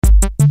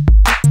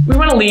we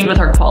want to lead with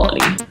our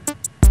quality,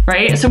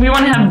 right? So we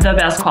want to have the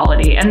best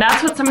quality. And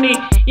that's what somebody,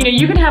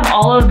 you can have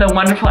all of the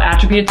wonderful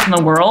attributes in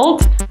the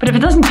world, but if it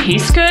doesn't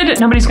taste good,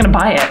 nobody's going to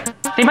buy it.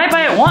 They might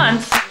buy it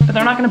once, but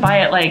they're not going to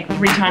buy it like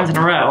 3 times in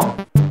a row.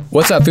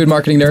 What's up, food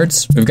marketing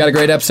nerds? We've got a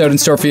great episode in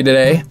store for you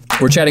today.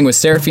 We're chatting with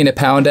Serafina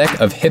Pawlendek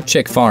of Hip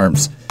Chick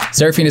Farms.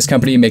 Serafina's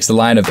company makes a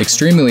line of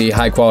extremely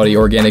high-quality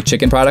organic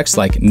chicken products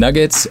like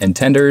nuggets and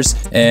tenders,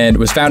 and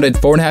was founded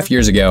 4.5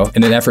 years ago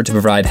in an effort to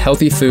provide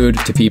healthy food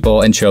to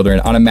people and children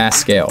on a mass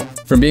scale.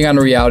 From being on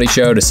a reality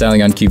show to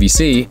selling on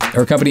QVC,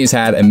 her company has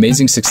had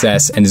amazing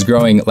success and is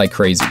growing like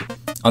crazy.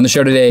 On the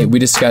show today, we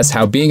discuss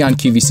how being on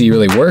QVC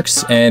really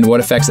works and what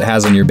effects it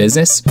has on your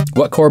business,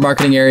 what core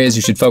marketing areas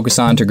you should focus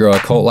on to grow a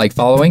cult-like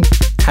following,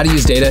 how to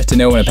use data to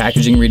know when a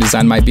packaging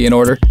redesign might be in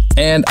order,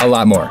 and a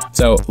lot more.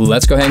 So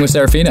let's go hang with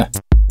Serafina.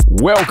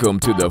 Welcome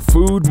to the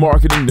Food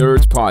Marketing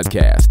Nerds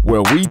Podcast,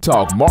 where we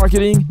talk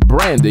marketing,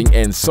 branding,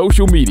 and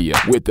social media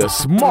with the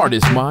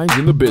smartest minds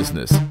in the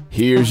business.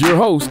 Here's your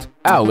host,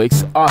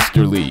 Alex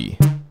Osterly.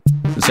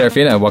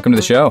 Serafina, welcome to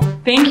the show.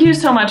 Thank you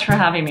so much for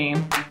having me.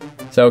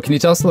 So can you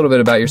tell us a little bit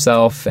about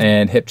yourself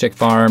and Hip Chick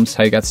Farms,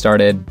 how you got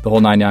started, the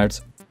whole 9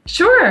 yards?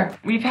 Sure.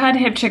 We've had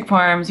Hip Chick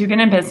Farms. We've been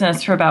in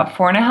business for about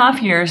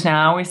 4.5 years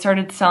now. We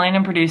started selling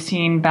and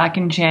producing back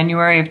in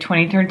January of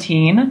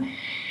 2013.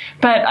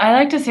 But I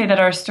like to say that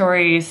our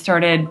story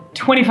started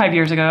 25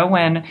 years ago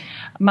when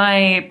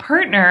my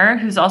partner,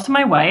 who's also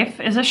my wife,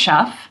 is a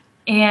chef.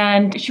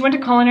 And she went to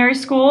culinary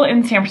school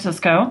in San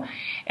Francisco.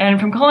 And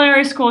from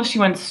culinary school, she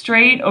went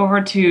straight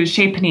over to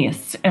Chez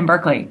Panisse in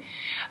Berkeley,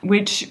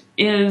 which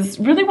is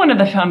really one of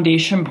the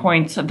foundation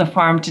points of the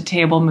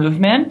farm-to-table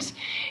movement.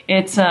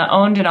 It's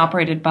owned and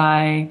operated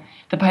by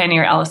the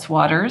pioneer Alice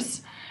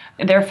Waters.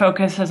 Their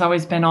focus has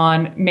always been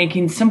on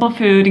making simple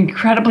food,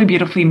 incredibly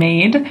beautifully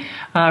made,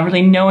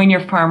 really knowing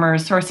your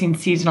farmers, sourcing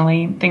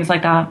seasonally, things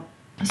like that.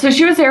 So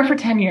she was there for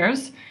 10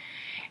 years.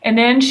 And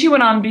then she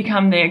went on to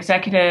become the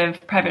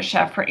executive private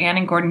chef for Ann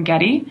and Gordon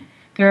Getty.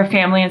 They're a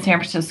family in San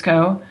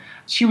Francisco.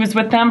 She was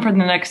with them for the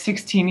next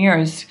 16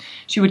 years.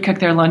 She would cook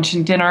their lunch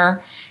and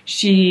dinner.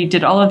 She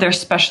did all of their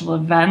special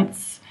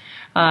events.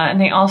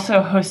 And they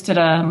also hosted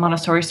a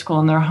Montessori school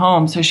in their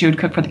home, so she would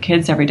cook for the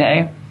kids every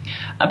day.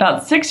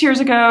 About 6 years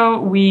ago,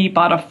 we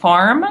bought a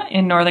farm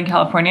in Northern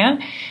California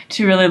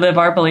to really live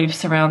our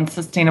beliefs around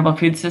sustainable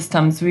food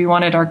systems. We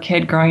wanted our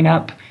kid growing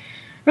up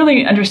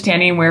really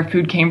understanding where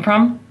food came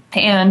from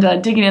and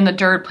digging in the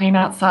dirt, playing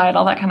outside,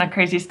 all that kind of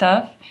crazy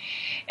stuff.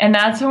 And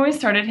that's when we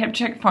started Hip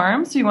Chick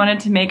Farms. We wanted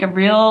to make a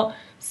real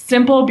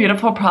simple,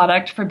 beautiful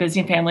product for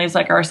busy families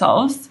like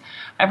ourselves.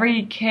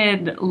 Every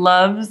kid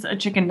loves a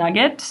chicken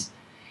nugget,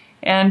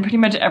 and pretty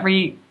much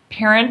every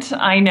parent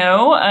I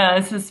know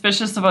is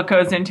suspicious of what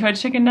goes into a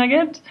chicken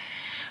nugget.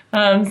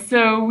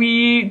 So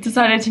we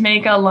decided to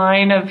make a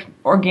line of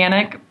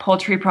organic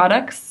poultry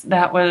products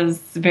that was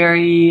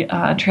very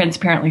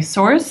transparently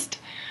sourced,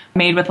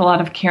 made with a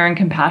lot of care and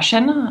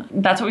compassion.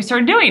 That's what we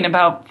started doing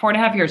about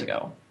 4.5 years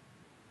ago.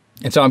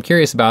 And so I'm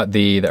curious about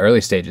the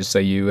early stages. So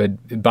you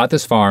had bought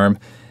this farm,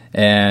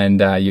 and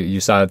you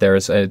saw that there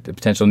was a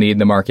potential need in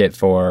the market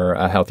for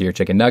a healthier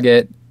chicken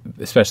nugget,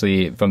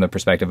 especially from the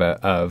perspective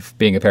of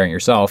being a parent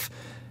yourself.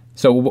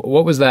 So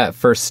what was that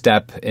first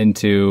step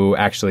into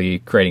actually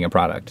creating a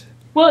product?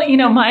 Well,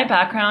 my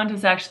background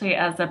is actually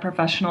as a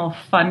professional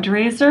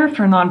fundraiser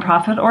for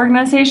nonprofit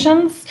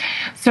organizations.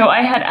 So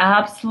I had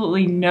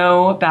absolutely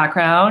no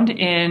background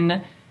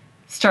in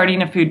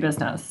starting a food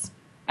business.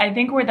 I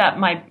think where that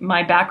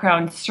my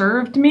background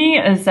served me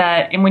is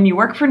that when you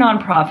work for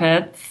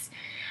nonprofits,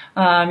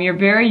 you're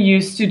very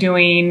used to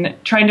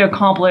trying to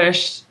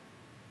accomplish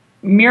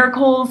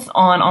miracles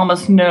on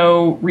almost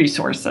no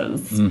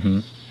resources.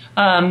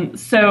 Mm-hmm.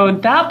 So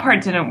that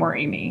part didn't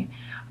worry me.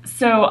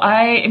 So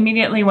I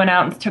immediately went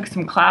out and took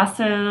some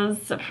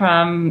classes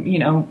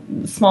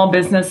from, small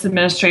business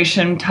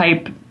administration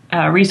type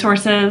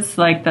resources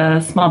like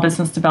the Small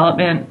Business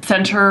Development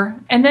Center.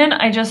 And then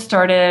I just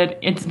started,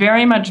 it's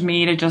very much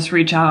me to just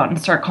reach out and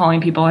start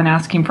calling people and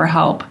asking for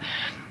help.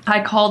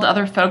 I called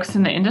other folks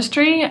in the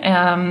industry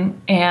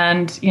and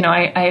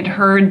I had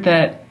heard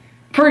that,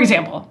 for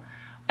example,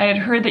 I had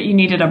heard that you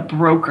needed a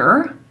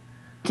broker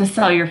to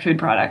sell your food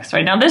products,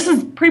 right? Now, this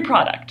is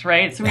pre-product,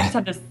 right? So we just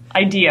had this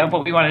idea of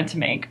what we wanted to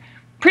make.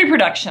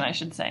 Pre-production, I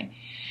should say.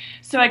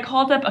 So I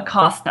called up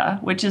Acosta,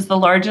 which is the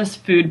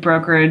largest food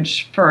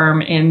brokerage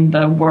firm in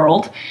the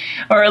world,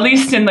 or at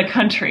least in the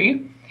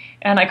country.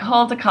 And I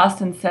called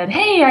Acosta and said,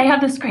 hey, I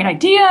have this great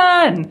idea,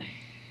 and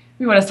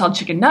we want to sell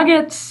chicken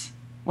nuggets.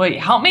 Will you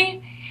help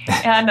me?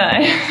 And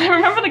I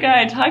remember the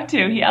guy I talked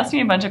to, he asked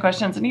me a bunch of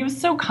questions, and he was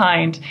so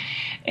kind.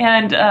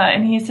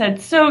 And he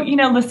said, so,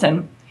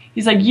 listen,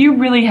 he's like, you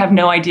really have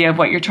no idea of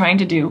what you're trying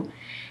to do.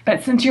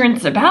 But since you're in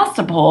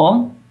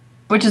Sebastopol,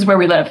 which is where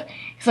we live,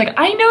 he's like,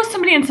 I know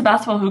somebody in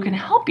Sebastopol who can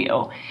help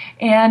you.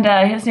 And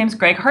his name's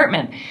Greg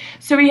Hartman.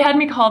 So he had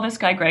me call this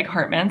guy Greg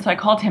Hartman. So I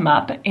called him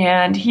up,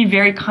 and he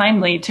very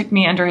kindly took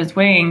me under his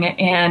wing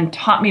and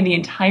taught me the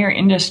entire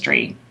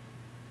industry.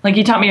 Like,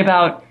 he taught me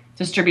about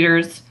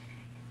distributors,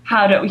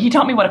 he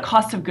taught me what a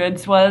cost of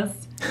goods was.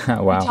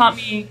 Wow. He taught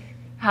me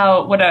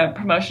what a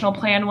promotional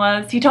plan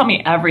was. He taught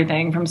me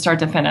everything from start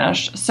to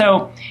finish.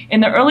 So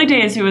in the early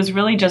days, it was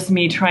really just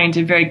me trying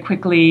to very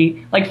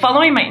quickly, like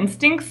following my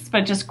instincts,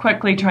 but just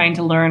quickly trying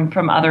to learn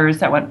from others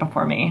that went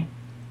before me.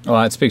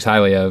 Well, it speaks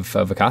highly of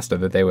Acosta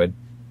that they would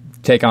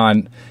take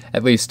on,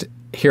 at least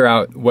hear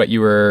out what you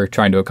were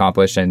trying to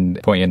accomplish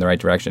and point you in the right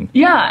direction.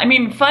 Yeah, I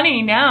mean,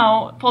 funny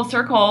now, full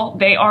circle,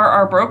 they are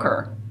our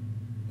broker.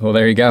 Well,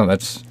 there you go.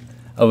 That's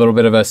a little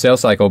bit of a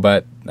sales cycle,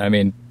 but I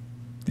mean,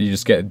 you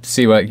just get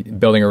see what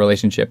building a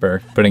relationship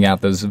or putting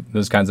out those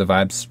kinds of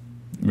vibes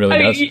really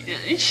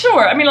does.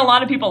 Sure. I mean, a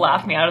lot of people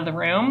laugh me out of the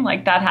room.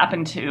 Like, that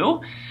happened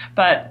too.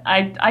 But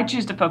I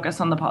choose to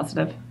focus on the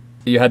positive.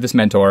 You had this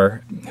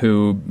mentor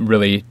who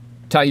really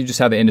taught you just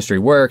how the industry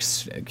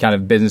works, kind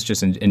of business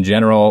just in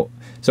general.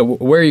 So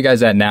where are you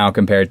guys at now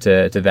compared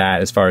to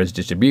that as far as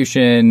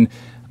distribution,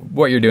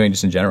 what you're doing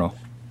just in general?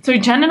 So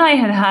Jen and I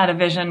had a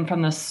vision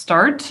from the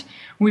start.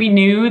 We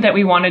knew that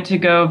we wanted to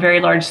go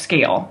very large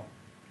scale.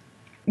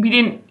 We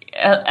didn't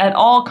at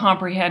all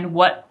comprehend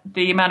what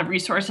the amount of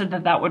resources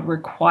that would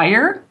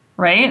require,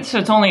 right? So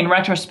it's only in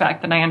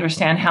retrospect that I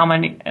understand how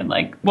many,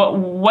 like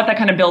what that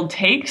kind of build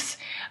takes.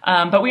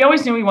 But we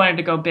always knew we wanted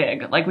to go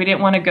big. Like we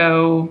didn't want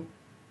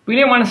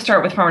to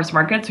start with farmers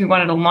markets. We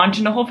wanted to launch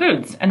into Whole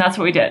Foods, and that's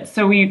what we did.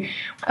 So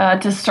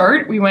to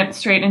start, we went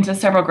straight into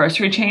several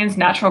grocery chains,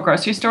 natural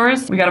grocery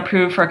stores. We got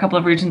approved for a couple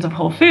of regions of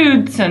Whole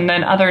Foods and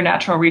then other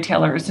natural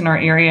retailers in our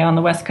area on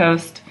the West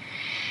Coast.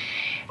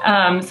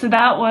 So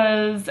that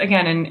was,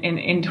 again,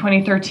 in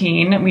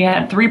 2013. We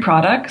had 3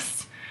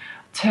 products.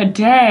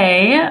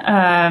 Today,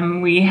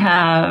 we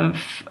have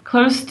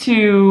close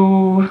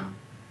to...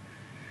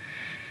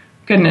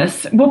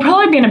 Goodness, we'll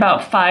probably be in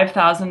about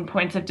 5,000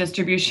 points of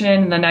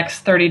distribution in the next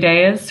 30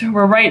 days.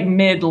 We're right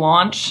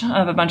mid-launch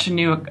of a bunch of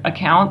new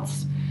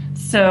accounts.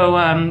 So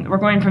we're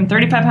going from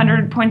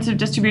 3,500 points of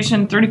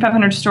distribution,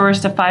 3,500 stores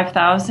to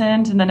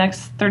 5,000 in the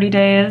next 30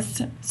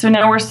 days. So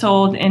now we're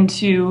sold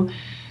into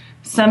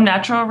some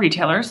natural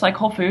retailers like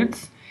Whole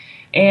Foods.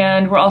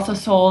 And we're also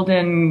sold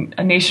in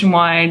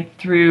nationwide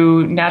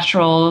through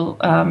natural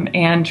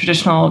and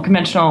traditional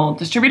conventional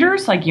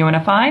distributors like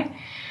UNFI.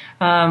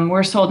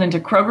 We're sold into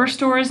Kroger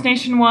stores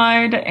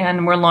nationwide,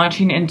 and we're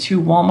launching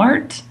into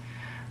Walmart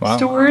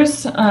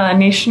stores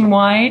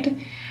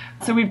nationwide.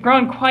 So we've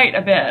grown quite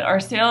a bit. Our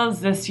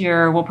sales this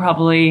year will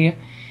probably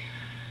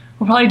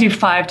do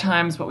 5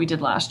 times what we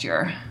did last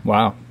year.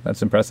 Wow,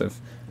 that's impressive.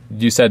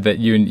 You said that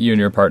you and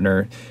your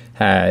partner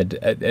had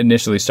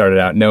initially started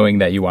out knowing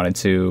that you wanted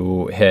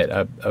to hit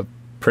a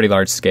pretty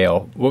large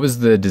scale. What was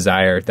the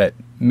desire that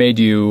made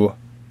you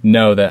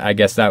know that? I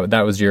guess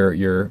that was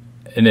your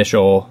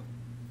initial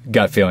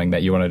gut feeling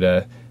that you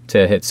wanted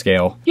to hit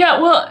scale? Yeah,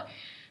 well,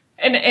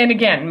 and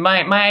again,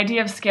 my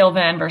idea of scale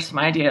then versus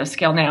my idea of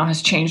scale now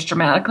has changed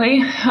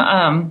dramatically.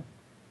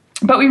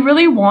 But we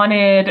really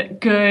wanted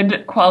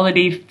good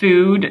quality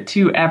food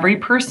to every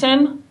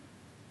person.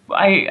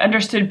 I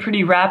understood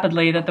pretty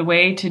rapidly that the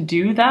way to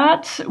do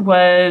that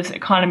was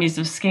economies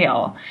of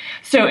scale.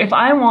 So if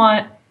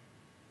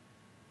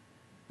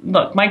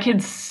look, my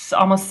kid's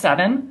almost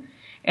 7,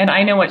 and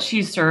I know what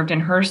she's served in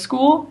her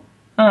school.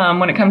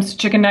 When it comes to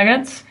chicken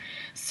nuggets.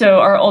 So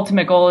our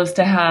ultimate goal is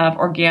to have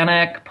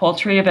organic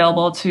poultry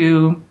available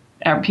to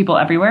people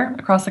everywhere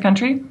across the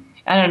country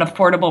at an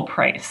affordable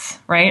price,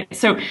 right?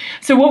 So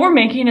what we're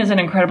making is an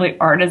incredibly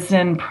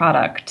artisan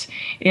product.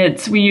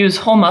 We use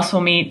whole muscle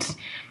meat.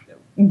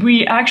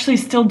 We actually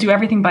still do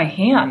everything by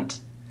hand.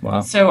 Wow.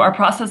 So our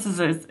process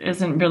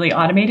isn't really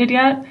automated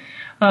yet.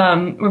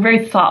 We're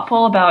very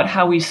thoughtful about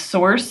how we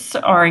source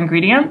our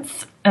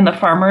ingredients and the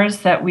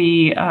farmers that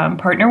we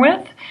partner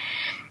with.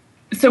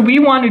 So we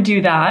want to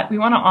do that. We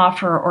want to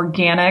offer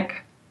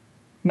organic,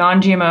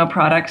 non-GMO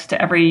products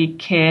to every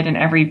kid and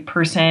every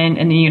person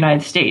in the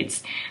United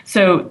States.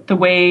 So the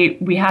way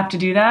we have to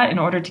do that in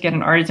order to get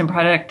an artisan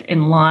product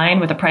in line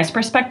with a price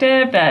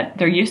perspective that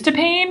they're used to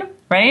paying,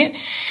 right,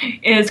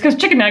 is because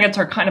chicken nuggets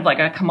are kind of like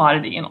a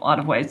commodity in a lot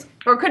of ways,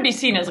 or could be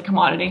seen as a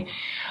commodity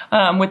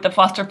with the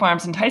Foster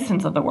Farms and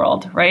Tysons of the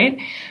world, right?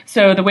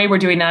 So the way we're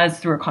doing that is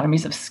through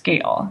economies of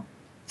scale.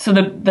 So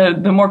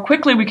the more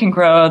quickly we can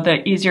grow,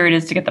 the easier it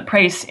is to get the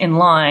price in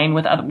line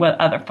with what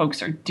other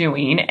folks are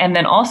doing, and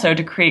then also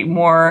to create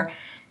more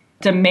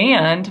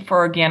demand for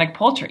organic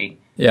poultry.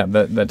 Yeah,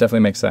 that definitely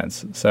makes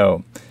sense.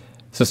 So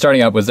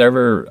starting up, was there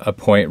ever a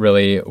point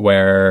really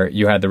where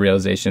you had the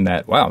realization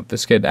that, wow,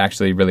 this could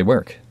actually really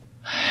work?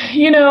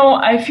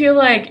 I feel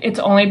like it's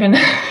only been,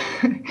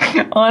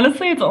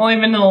 honestly, it's only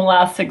been in the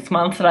last 6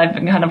 months that I've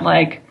been kind of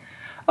like,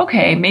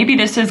 okay, maybe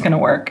this is going to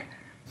work.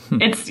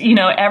 It's,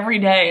 every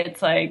day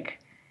it's like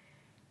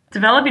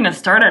developing a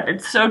startup.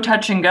 It's so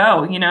touch and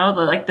go,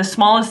 the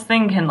smallest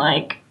thing can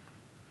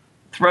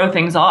throw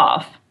things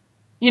off.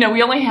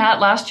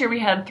 Last year we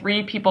had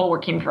 3 people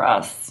working for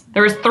us.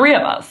 There was 3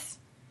 of us,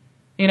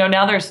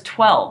 now there's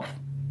 12.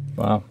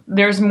 Wow.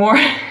 There's more,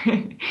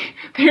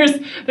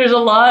 there's a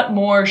lot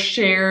more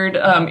shared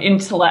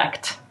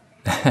intellect.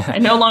 I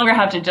no longer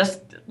have to just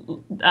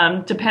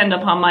depend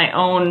upon my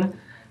own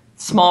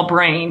small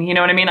brain. You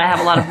know what I mean? I have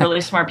a lot of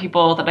really smart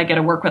people that I get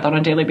to work with on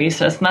a daily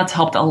basis, and that's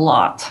helped a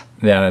lot.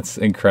 Yeah, that's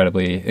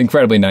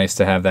incredibly nice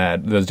to have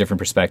those different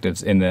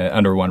perspectives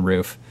under one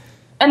roof.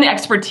 And the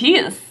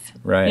expertise.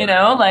 Right. You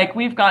know, like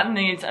we've gotten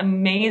these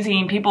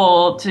amazing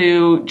people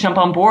to jump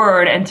on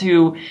board and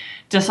to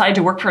decide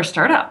to work for a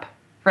startup,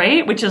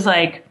 right? Which is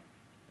like,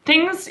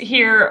 things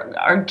here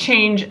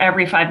change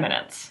every 5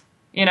 minutes.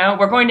 You know,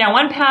 we're going down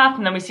one path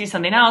and then we see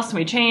something else and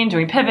we change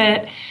and we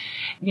pivot.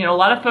 You know, a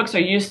lot of folks are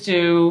used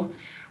to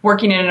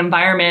working in an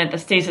environment that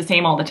stays the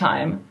same all the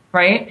time,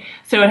 right?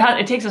 So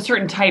it takes a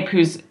certain type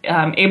who's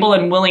able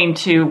and willing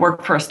to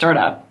work for a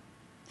startup.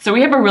 So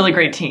we have a really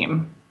great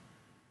team.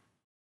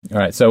 All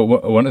right. So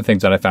one of the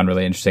things that I found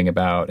really interesting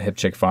about Hip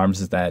Chick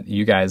Farms is that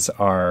you guys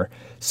are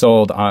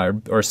sold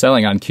on, or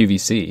selling on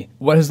QVC.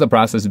 What has the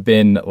process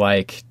been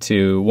like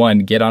to, one,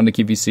 get onto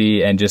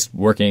QVC and just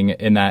working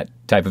in that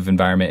type of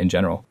environment in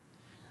general?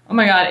 Oh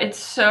my God, it's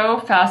so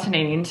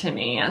fascinating to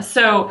me.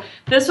 So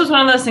this was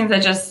one of those things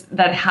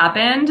that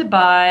happened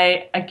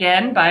by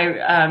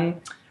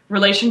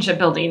relationship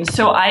building.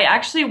 So I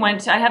actually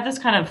I have this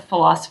kind of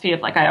philosophy of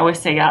like, I always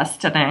say yes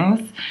to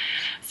things.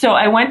 So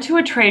I went to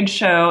a trade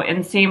show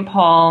in St.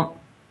 Paul,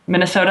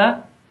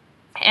 Minnesota,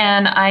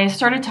 and I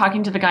started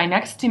talking to the guy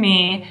next to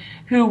me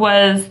who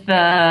was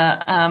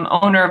the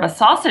owner of a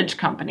sausage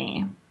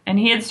company. And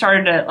he had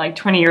started it like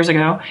 20 years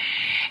ago.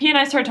 He and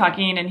I started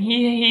talking, and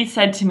he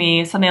said to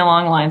me something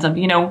along the lines of,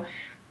 you know,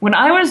 when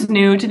I was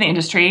new to the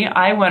industry,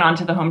 I went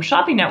onto the Home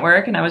Shopping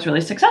Network and I was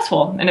really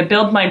successful. And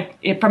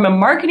from a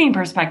marketing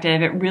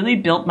perspective, it really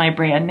built my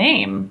brand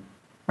name,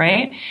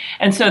 right?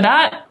 And so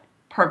that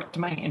perked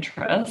my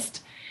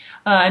interest.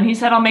 And he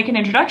said, I'll make an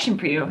introduction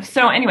for you.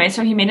 So anyway,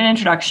 so he made an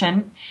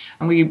introduction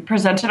and we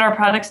presented our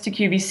products to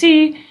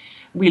QVC.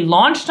 We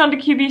launched onto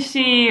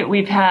QVC.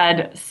 We've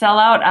had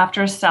sellout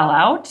after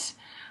sellout.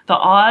 The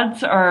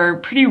odds are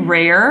pretty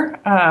rare.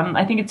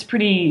 I think it's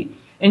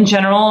in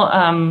general,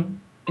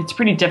 it's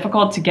pretty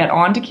difficult to get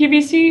onto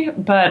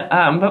QVC,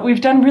 but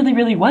we've done really,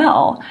 really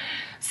well.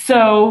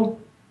 So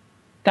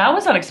that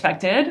was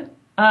unexpected.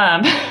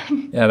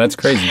 Yeah, that's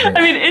crazy. I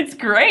mean, it's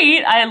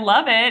great. I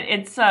love it.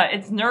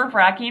 It's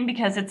nerve-wracking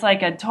because it's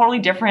like a totally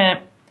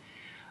different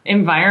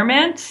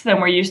environment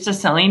than we're used to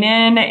selling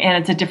in, and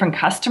it's a different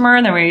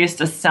customer than we're used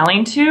to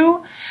selling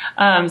to.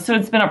 So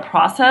it's been a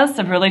process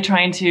of really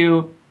trying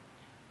to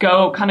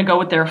go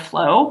with their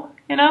flow,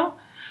 you know.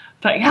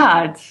 But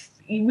yeah,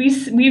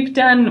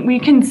 we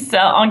can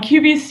sell on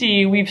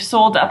QVC. We've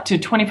sold up to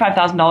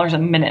 $25,000 a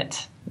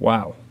minute.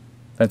 Wow,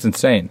 that's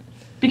insane.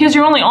 Because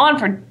you're only on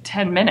for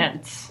 10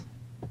 minutes.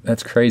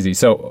 That's crazy.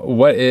 So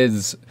what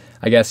is,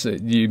 I guess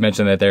you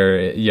mentioned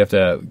that you have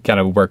to kind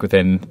of work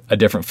within a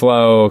different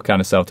flow, kind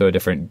of sell to a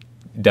different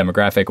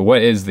demographic.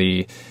 What is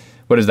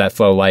that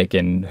flow like,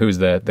 and who's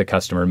the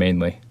customer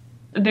mainly?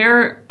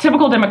 Their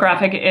typical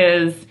demographic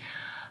is,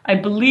 I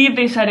believe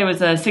they said it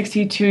was a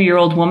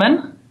 62-year-old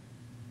woman.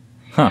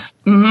 Huh.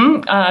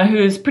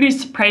 Who's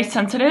pretty price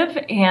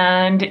sensitive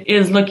and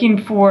is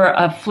looking for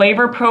a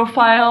flavor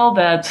profile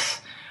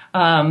that's,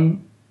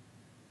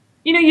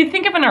 you know, you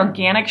think of an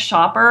organic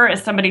shopper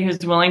as somebody who's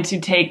willing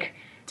to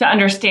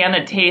understand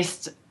that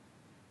taste.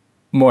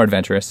 More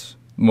adventurous.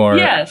 More.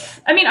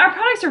 Yes. I mean, our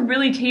products are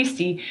really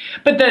tasty,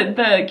 but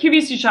the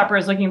QVC shopper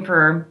is looking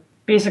for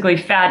basically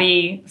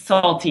fatty,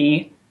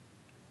 salty.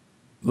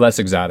 Less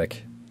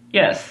exotic.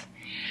 Yes.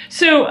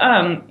 So,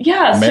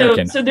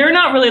 American. so they're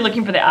not really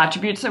looking for the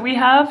attributes that we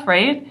have,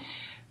 right?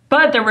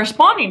 But they're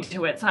responding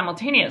to it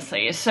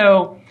simultaneously.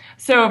 So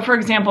for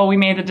example, we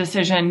made the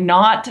decision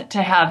not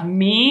to have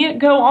me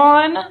go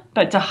on,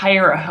 but to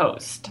hire a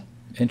host.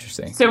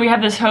 Interesting. So we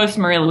have this host,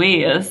 Marie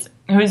Louise,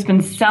 who's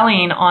been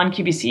selling on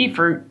QVC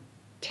for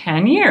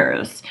 10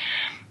 years.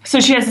 So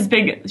she has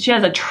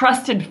a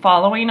trusted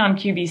following on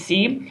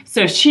QVC.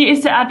 So she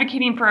is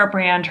advocating for our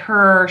brand.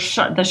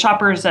 The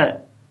shoppers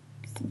that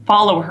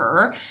follow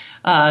her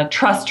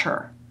trust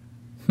her.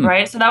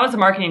 Right. So that was a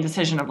marketing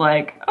decision of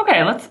like,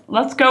 okay,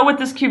 let's go with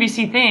this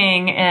QVC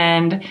thing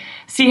and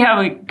see how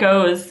it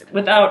goes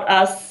without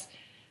us,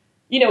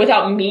 you know,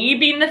 without me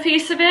being the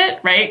face of it.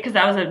 Right. Because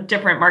that was a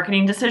different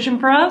marketing decision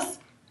for us.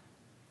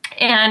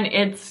 And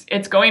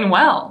it's going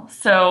well.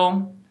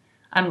 So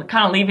I'm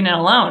kind of leaving it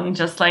alone and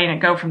just letting it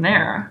go from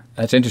there.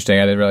 That's interesting.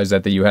 I didn't realize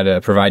that you had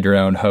to provide your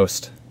own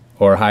host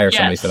or hire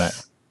somebody for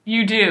that.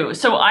 You do.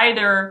 So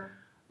either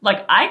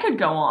like I could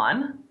go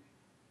on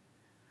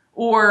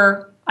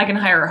or I can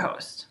hire a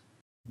host.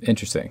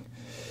 Interesting.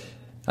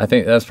 I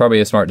think that's probably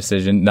a smart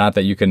decision. Not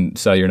that you can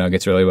sell your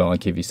nuggets really well on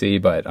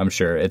QVC, but I'm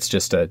sure it's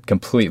just a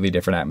completely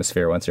different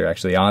atmosphere once you're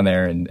actually on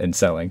there and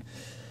selling.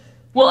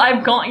 Well,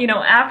 I've gone, you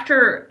know,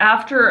 after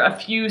a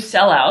few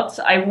sellouts,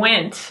 I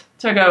went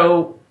to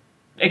go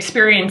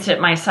experience it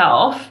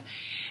myself,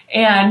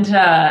 and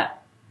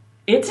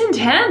it's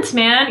intense,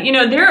 man. You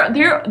know,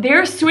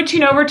 they're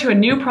switching over to a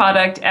new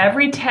product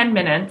every 10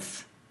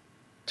 minutes,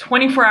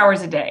 24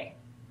 hours a day.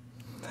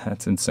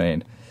 That's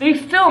insane. They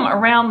film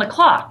around the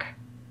clock.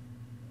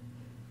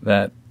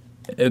 That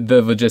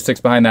The logistics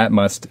behind that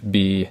must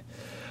be,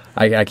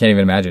 I can't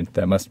even imagine.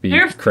 That must be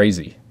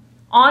crazy.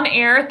 On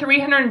air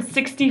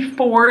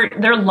 364,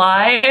 they're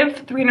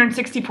live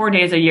 364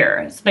 days a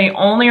year. So they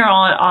only are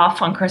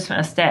off on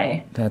Christmas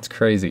Day. That's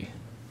crazy.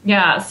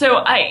 Yeah.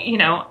 So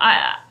I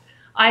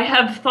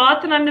have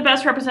thought that I'm the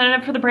best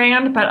representative for the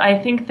brand, but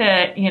I think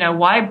that,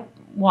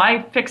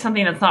 why fix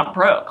something that's not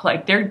broke?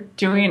 Like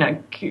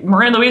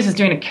Marie Louise is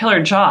doing a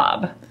killer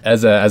job.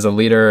 As a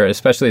leader,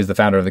 especially as the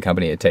founder of the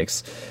company, it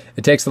takes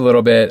a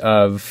little bit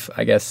of,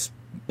 I guess,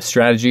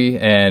 strategy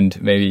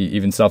and maybe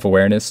even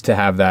self-awareness to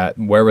have that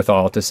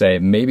wherewithal to say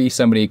maybe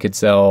somebody could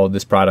sell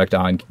this product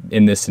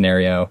in this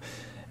scenario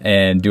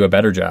and do a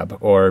better job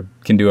or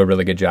can do a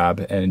really good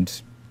job.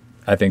 And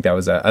I think that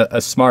was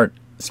a smart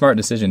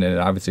decision, and it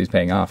obviously is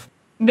paying off.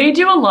 They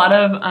do a lot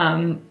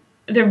of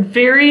they're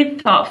very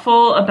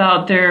thoughtful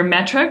about their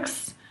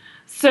metrics.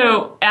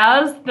 So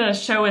as the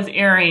show is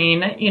airing,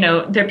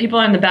 their people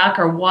in the back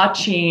are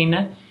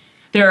watching,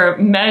 they're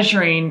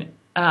measuring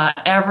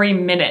every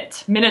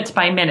minutes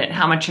by minute,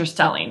 how much you're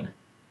selling.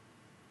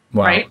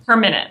 Wow. Right? Per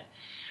minute.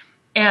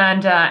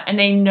 And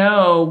they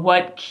know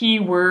what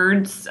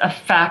keywords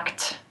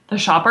affect the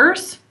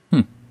shoppers.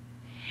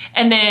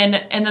 And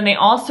then they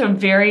also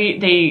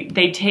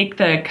they take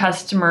the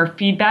customer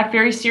feedback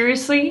very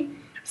seriously.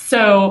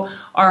 So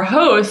our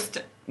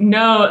host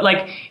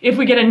if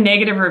we get a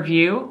negative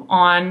review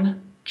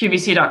on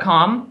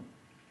QVC.com,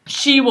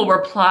 she will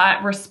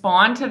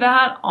respond to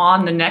that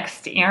on the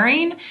next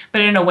airing,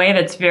 but in a way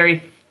that's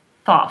very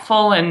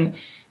thoughtful and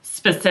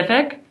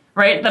specific,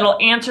 right? That'll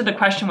answer the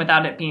question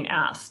without it being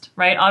asked,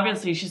 right?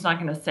 Obviously, she's not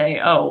going to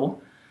say,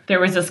 oh, there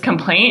was this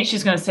complaint.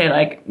 She's going to say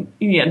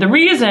the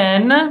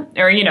reason,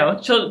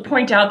 or, she'll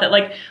point out that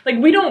like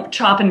we don't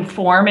chop and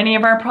form any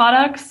of our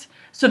products,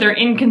 so they're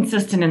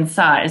inconsistent in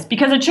size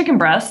because a chicken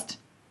breast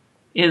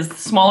is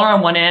smaller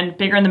on one end,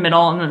 bigger in the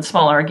middle, and then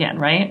smaller again,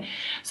 right?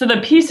 So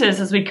the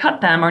pieces, as we cut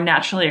them, are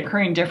naturally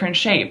occurring different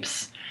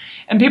shapes.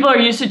 And people are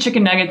used to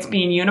chicken nuggets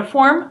being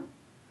uniform.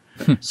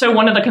 So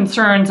one of the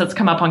concerns that's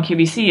come up on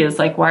QVC is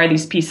why are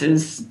these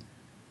pieces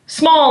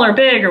small or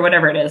big or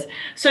whatever it is?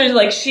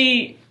 So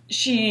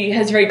she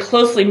has very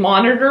closely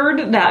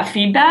monitored that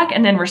feedback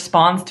and then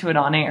responds to it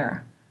on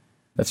air.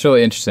 That's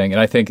really interesting.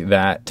 And I think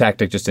that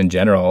tactic just in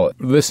general,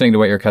 listening to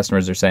what your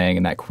customers are saying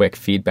and that quick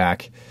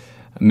feedback,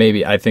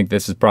 I think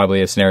this is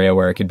probably a scenario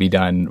where it could be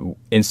done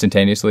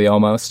instantaneously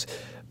almost,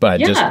 but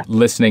just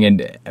listening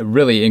and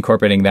really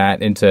incorporating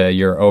that into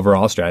your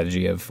overall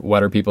strategy of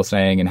what are people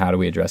saying and how do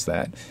we address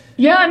that?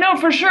 Yeah, no,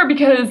 for sure.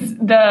 Because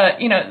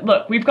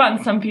look, we've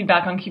gotten some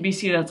feedback on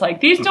QVC that's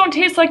like, these don't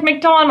taste like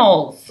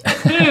McDonald's.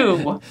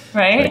 Boo,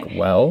 right?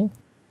 Well.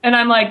 And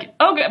I'm like,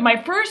 okay,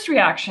 my first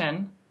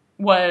reaction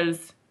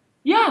was,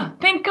 yeah,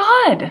 thank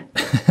God.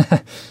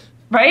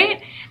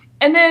 Right?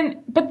 And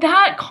then, but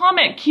that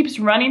comment keeps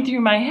running through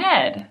my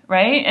head,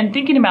 right? And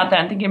thinking about that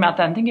and thinking about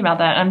that and thinking about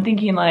that. I'm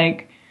thinking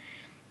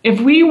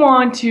if we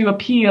want to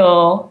be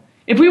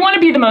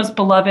the most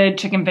beloved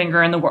chicken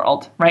finger in the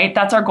world, right?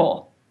 That's our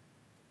goal.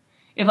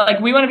 If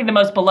we want to be the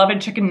most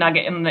beloved chicken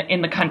nugget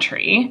in the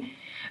country,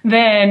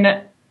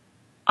 then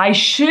I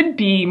should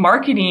be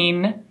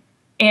marketing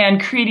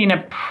and creating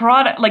a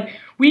product.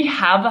 We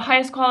have the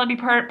highest quality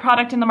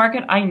product in the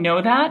market. I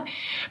know that.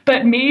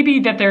 But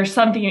maybe that there's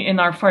something in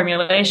our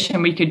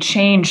formulation we could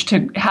change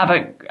to have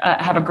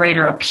a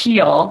greater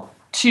appeal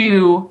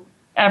to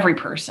every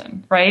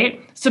person,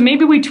 right? So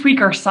maybe we tweak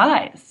our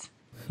size.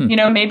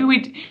 Maybe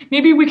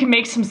we can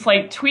make some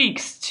slight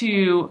tweaks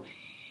to.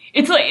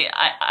 It's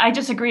I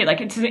just agree.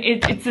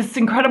 It's this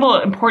incredible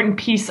important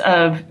piece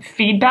of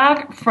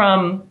feedback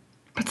from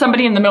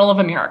somebody in the middle of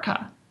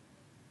America.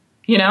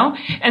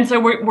 And so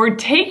we're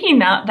taking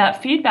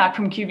that feedback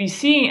from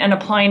QVC and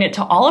applying it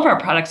to all of our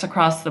products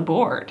across the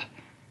board.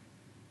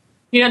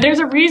 There's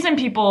a reason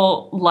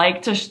people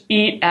like to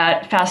eat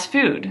at fast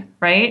food,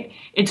 right?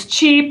 It's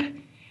cheap,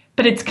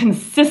 but it's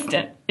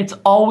consistent. It's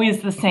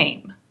always the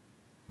same.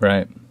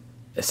 Right.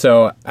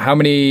 So how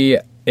many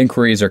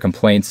inquiries or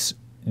complaints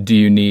do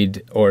you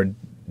need, or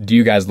do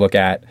you guys look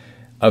at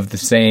of the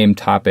same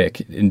topic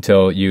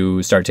until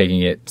you start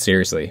taking it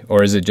seriously?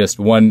 Or is it just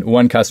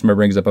one customer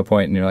brings up a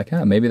point and you're like,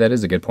 maybe that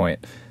is a good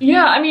point?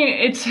 Yeah,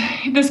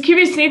 this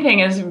QVC thing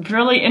is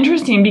really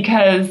interesting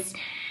because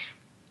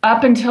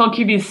up until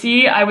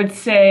QVC, I would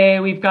say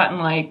we've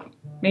gotten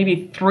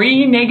maybe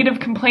 3 negative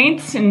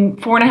complaints in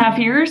 4.5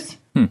 years,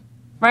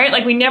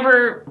 right? We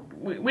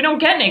don't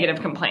get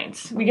negative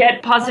complaints. We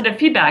get positive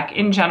feedback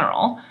in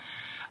general.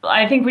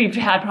 I think we've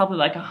had probably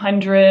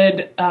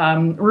 100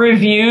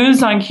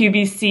 reviews on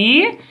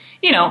QVC.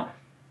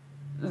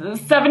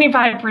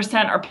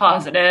 75% are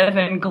positive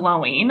and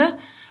glowing,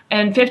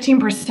 and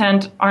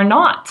 15% are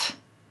not,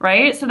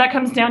 right? So that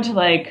comes down to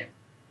I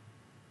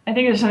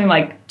think there's something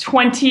like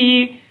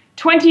 20,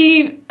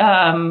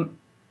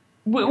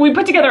 we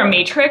put together a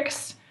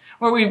matrix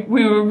where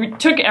we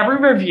took every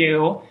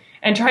review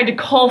and tried to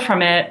cull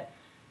from it,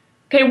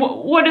 okay,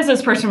 what is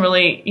this person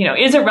really,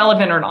 is it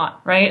relevant or not,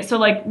 right?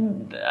 So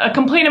a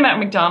complaint about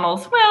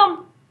McDonald's,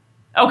 well,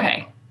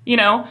 okay,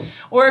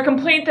 or a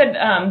complaint that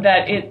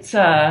that it's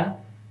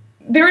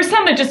there were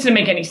some that just didn't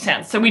make any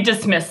sense. So we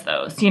dismissed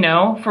those,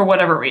 for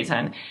whatever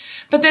reason.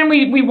 But then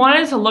we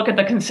wanted to look at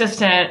the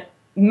consistent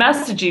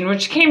messaging,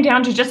 which came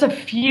down to just a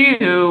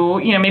few,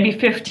 maybe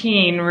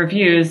 15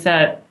 reviews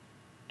that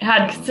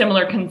had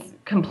similar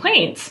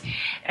complaints.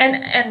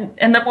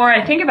 And the more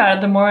I think about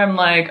it, the more I'm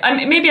like,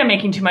 maybe I'm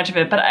making too much of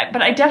it, but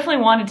I definitely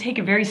want to take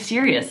it very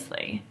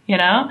seriously,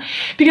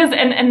 because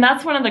and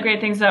that's one of the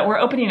great things that we're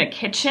opening a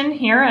kitchen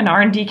here, an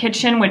R&D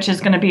kitchen, which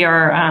is going to be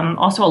our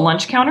also a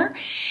lunch counter.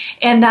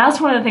 And that's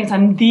one of the things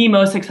I'm the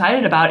most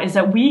excited about, is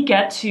that we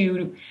get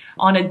to,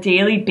 on a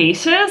daily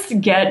basis,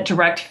 get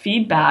direct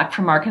feedback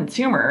from our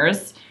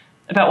consumers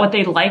about what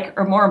they like,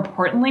 or more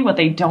importantly, what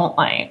they don't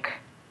like.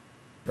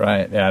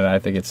 Right. Yeah, and I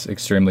think it's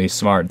extremely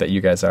smart that you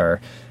guys are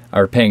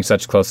paying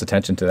such close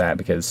attention to that,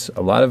 because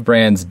a lot of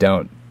brands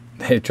don't.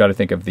 They try to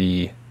think of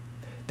they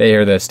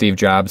hear the Steve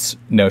Jobs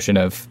notion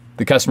of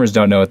the customers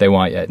don't know what they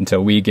want yet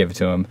until we give it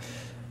to them.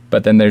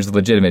 But then there's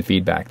legitimate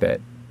feedback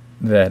that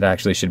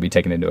actually should be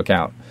taken into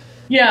account.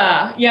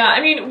 Yeah.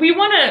 I mean, we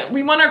want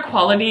our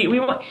quality. We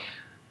want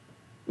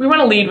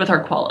to lead with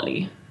our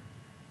quality.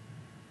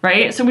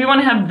 Right? So we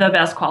want to have the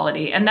best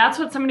quality. And that's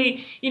what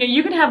somebody,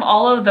 you can have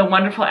all of the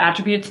wonderful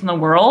attributes in the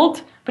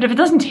world, but if it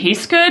doesn't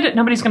taste good,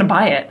 nobody's going to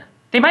buy it.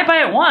 They might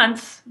buy it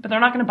once, but they're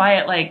not going to buy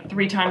it like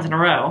 3 times in a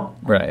row.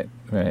 Right.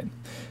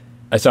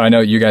 So I know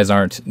you guys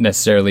aren't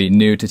necessarily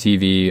new to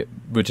TV,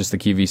 which is the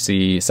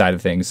QVC side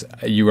of things.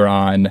 You were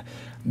on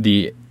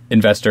the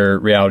investor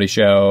reality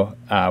show,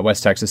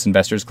 West Texas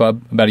Investors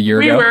Club, about a year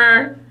ago. We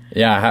were.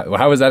 Yeah.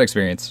 How was that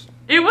experience?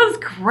 It was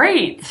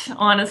great,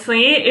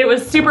 honestly. It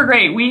was super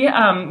great. We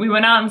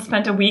went out and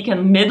spent a week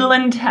in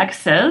Midland,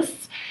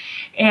 Texas,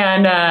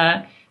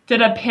 and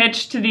did a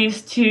pitch to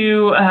these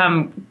two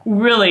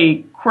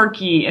really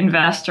quirky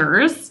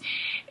investors,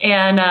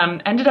 and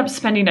ended up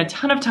spending a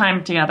ton of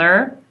time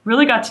together,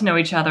 really got to know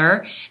each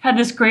other, had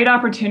this great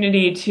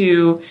opportunity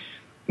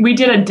we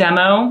did a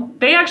demo.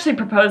 They actually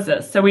proposed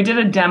this. So we did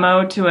a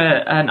demo to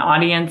an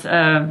audience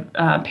of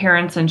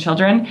parents and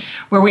children,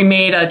 where we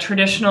made a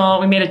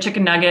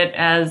chicken nugget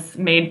as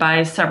made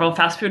by several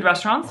fast food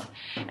restaurants.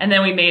 And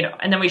then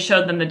we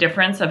showed them the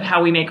difference of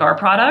how we make our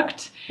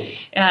product.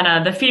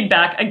 And the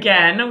feedback,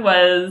 again,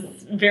 was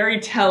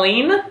very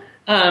telling.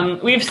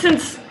 We've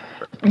since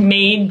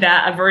made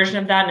a version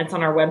of that, and it's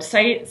on our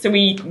website. So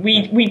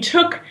we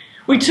took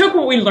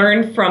what we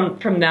learned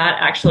from that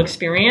actual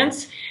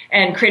experience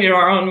and created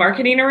our own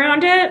marketing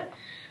around it.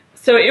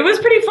 So it was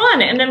pretty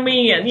fun. And then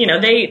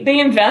they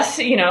invest,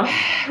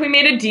 we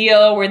made a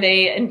deal where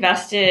they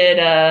invested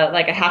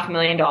like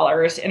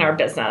 $500,000 in our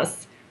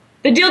business.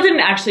 The deal didn't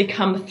actually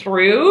come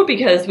through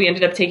because we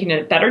ended up taking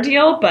a better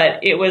deal, but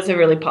it was a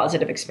really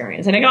positive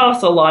experience. And it got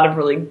us a lot of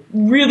really,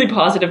 really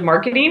positive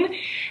marketing.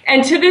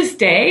 And to this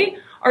day,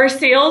 our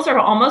sales are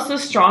almost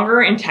as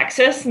stronger in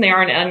Texas than they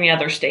are in any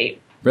other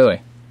state. Really?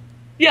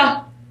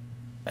 Yeah.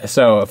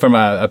 So from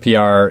a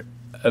PR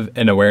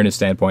an awareness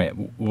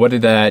standpoint, what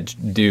did that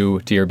do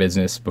to your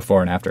business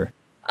before and after?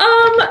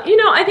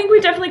 I think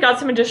we definitely got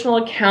some additional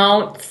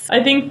accounts.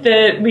 I think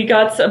that we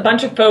got a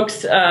bunch of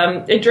folks,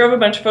 it drove a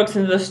bunch of folks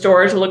into the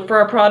store to look for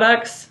our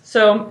products.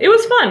 So it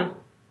was fun.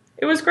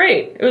 It was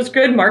great. It was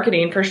good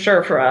marketing for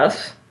sure for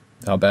us.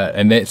 I'll bet.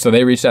 And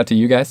they reached out to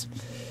you guys?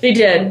 They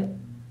did.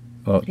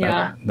 Well,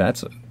 yeah.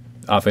 That's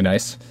awfully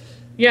nice.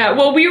 Yeah.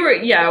 Well, we were,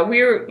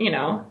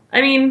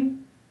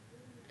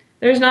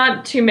 there's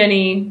not too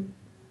many,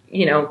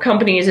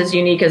 companies as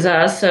unique as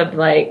us of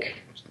like,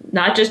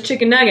 not just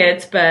chicken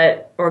nuggets,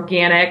 but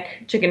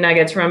organic chicken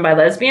nuggets run by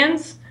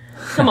lesbians.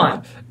 Come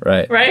on.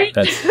 Right.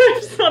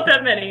 There's not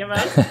that many of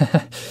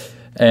us.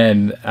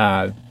 And,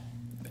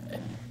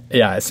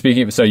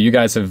 so you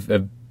guys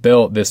have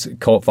built this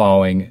cult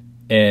following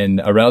in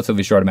a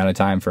relatively short amount of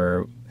time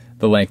for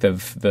the length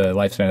of the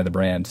lifespan of the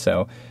brand.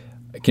 So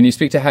can you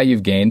speak to how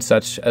you've gained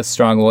such a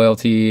strong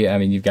loyalty? I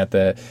mean, you've got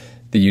the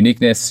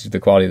uniqueness, the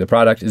quality of the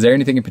product. Is there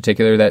anything in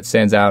particular that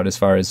stands out as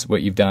far as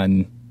what you've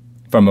done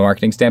from a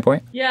marketing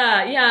standpoint?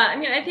 Yeah. I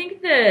mean, I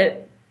think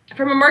that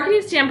from a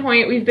marketing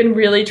standpoint, we've been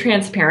really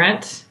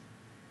transparent.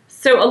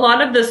 So a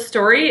lot of the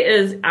story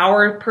is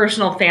our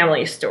personal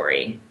family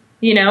story,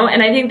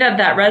 and I think that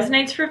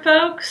resonates for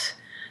folks.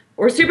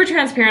 We're super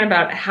transparent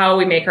about how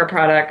we make our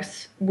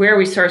products, where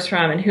we source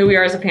from, and who we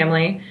are as a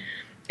family.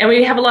 And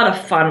we have a lot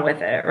of fun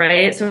with it,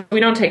 right? So we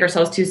don't take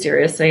ourselves too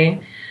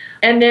seriously.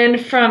 And then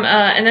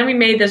we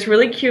made this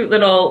really cute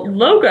little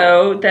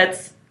logo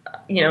that's,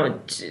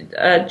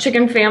 a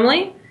chicken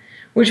family,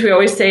 which we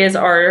always say is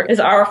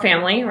our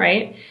family,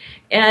 right?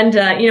 And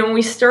when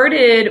we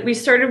started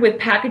with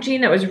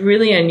packaging that was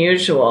really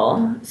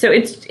unusual. So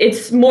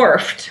it's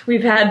morphed.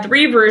 We've had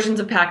 3 versions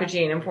of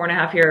packaging in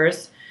 4.5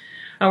 years.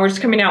 We're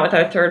just coming out with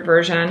our 3rd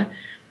version.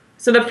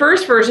 So the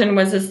first version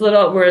was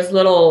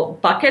little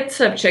buckets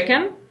of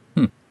chicken.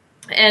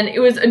 And it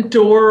was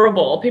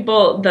adorable.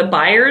 The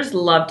buyers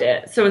loved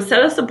it. So it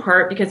set us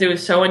apart because it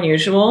was so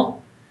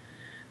unusual.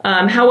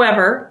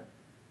 However,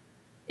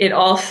 it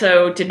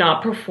also did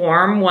not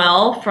perform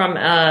well from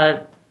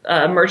a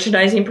a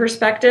merchandising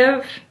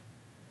perspective,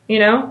 you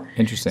know?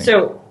 Interesting.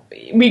 So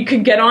we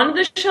could get onto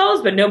the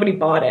shelves, but nobody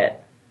bought it,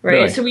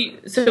 right? Really?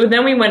 So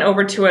then we went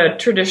over to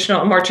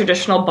a more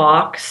traditional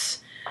box,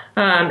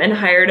 and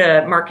hired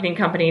a marketing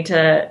company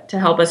to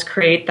help us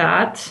create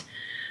that.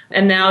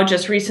 And now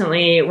just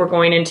recently we're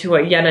going into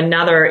yet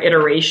another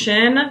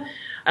iteration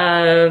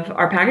of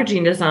our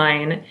packaging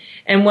design.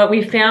 And what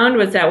we found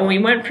was that when we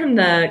went from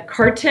the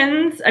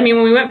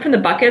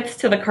buckets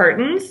to the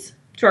cartons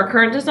to our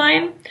current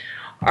design,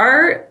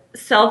 our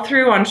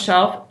sell-through on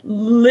shelf,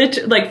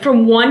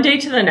 from one day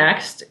to the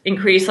next,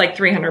 increased like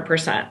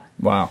 300%.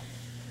 Wow.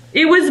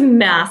 It was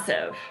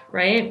massive,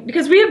 right?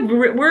 Because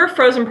we're a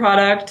frozen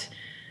product,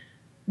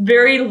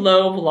 very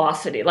low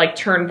velocity, like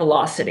turn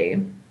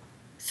velocity.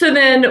 So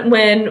then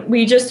when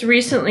we just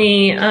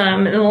recently,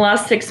 in the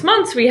last 6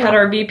 months, we had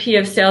our VP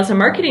of Sales and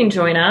Marketing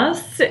join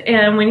us.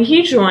 And when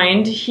he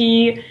joined,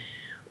 he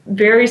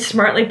very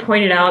smartly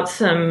pointed out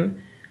some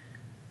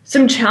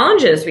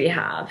challenges we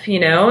have, you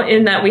know,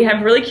 in that we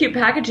have really cute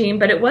packaging,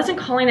 but it wasn't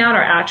calling out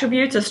our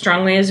attributes as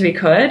strongly as we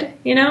could,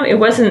 you know. It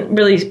wasn't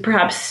really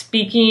perhaps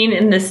speaking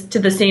to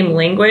the same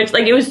language.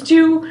 Like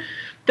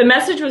the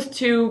message was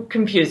too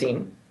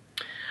confusing.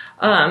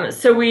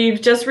 So we've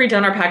just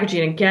redone our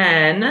packaging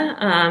again.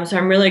 So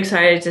I'm really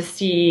excited to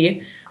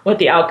see what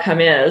the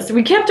outcome is.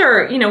 We kept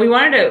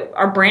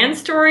our brand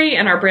story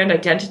and our brand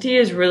identity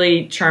is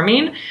really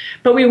charming,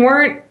 but I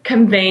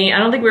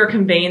don't think we were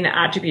conveying the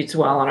attributes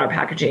well on our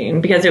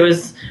packaging because it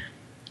was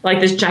like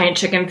this giant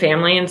chicken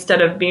family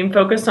instead of being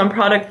focused on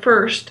product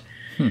first.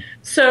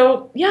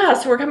 So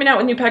we're coming out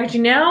with new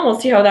packaging now, and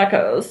we'll see how that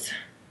goes.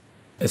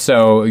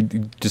 So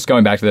just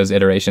going back to those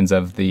iterations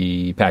of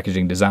the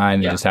packaging design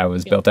and just how it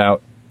was built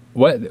out,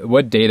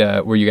 what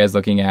data were you guys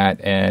looking at,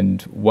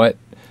 and what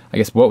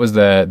was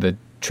the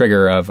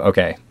trigger of,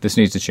 okay, this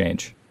needs to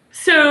change?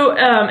 So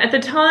at the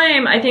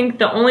time, I think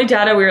the only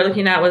data we were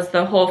looking at was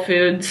the Whole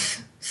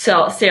Foods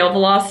sale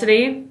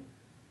velocity,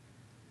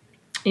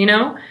 you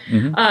know?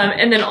 Mm-hmm.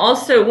 And then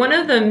also one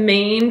of the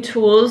main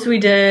tools we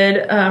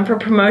did for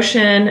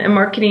promotion and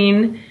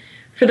marketing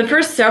for the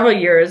first several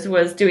years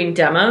was doing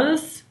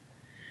demos.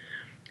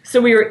 So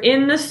we were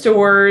in the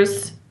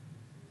stores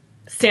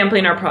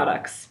sampling our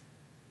products,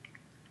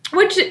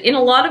 which in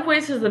a lot of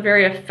ways is a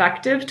very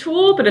effective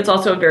tool, but it's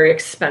also a very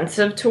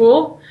expensive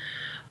tool.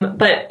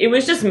 But it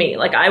was just me.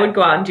 Like I would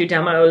go out and do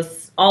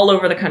demos all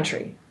over the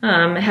country,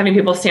 having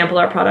people sample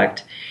our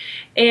product.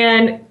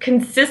 And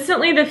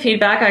consistently the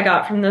feedback I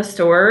got from the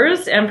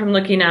stores and from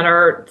looking at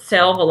our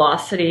sale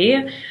velocity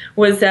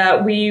was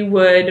that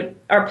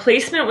our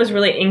placement was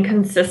really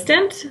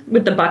inconsistent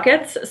with the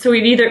buckets. So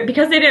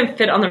because they didn't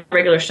fit on the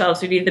regular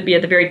shelves, we'd either be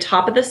at the very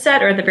top of the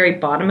set or at the very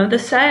bottom of the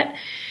set.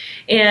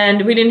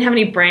 And we didn't have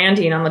any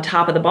branding on the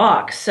top of the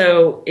box.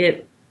 So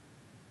it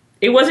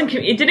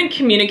didn't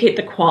communicate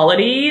the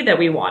quality that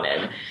we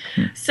wanted.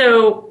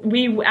 So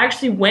we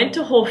actually went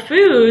to Whole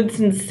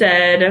Foods and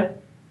said,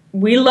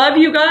 we love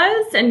you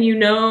guys, and we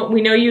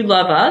know you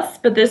love us,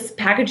 but this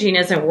packaging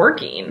isn't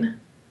working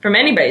from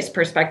anybody's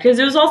perspective.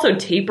 It was also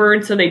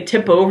tapered, so they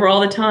tip over all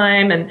the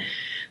time, and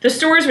the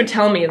stores would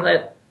tell me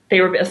that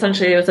it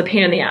was a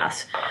pain in the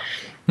ass.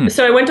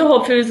 So I went to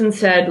Whole Foods and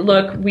said,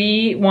 look,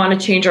 we want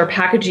to change our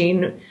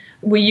packaging.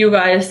 Will you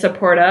guys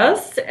support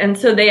us? And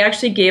so they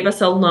actually gave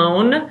us a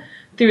loan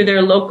through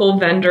their local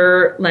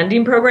vendor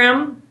lending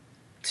program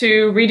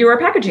to redo our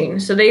packaging.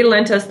 So they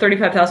lent us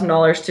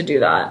 $35,000 to do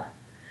that.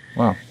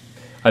 Wow.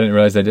 I didn't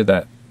realize they did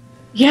that.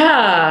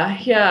 Yeah,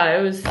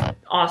 it was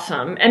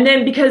awesome. And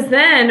then because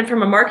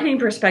from a marketing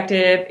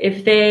perspective,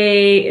 if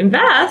they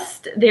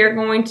invest, they're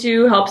going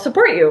to help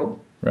support you.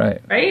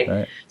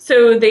 Right?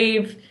 So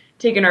they've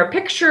taken our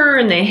picture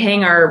and they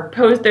hang our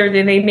post there.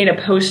 They made a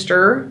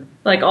poster,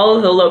 like all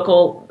of the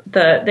local,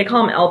 they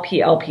call them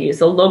LPLPs,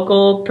 the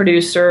local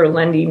producer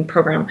lending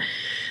program.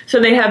 So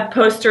they have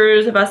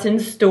posters of us in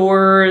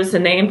stores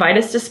and they invite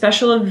us to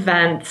special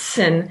events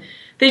and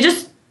they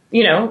just,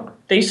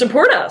 they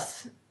support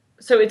us.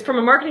 So it's from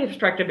a marketing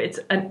perspective, it's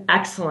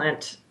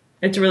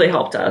really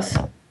helped us.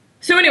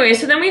 So anyway,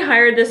 then we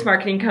hired this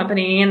marketing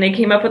company and they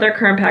came up with our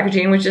current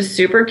packaging, which is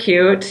super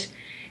cute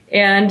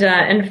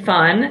and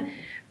fun.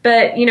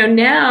 But,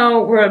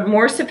 now we're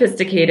more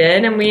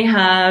sophisticated and we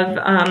have,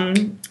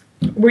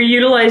 we're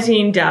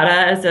utilizing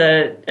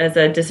data as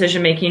a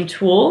decision-making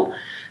tool.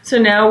 So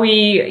now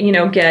we,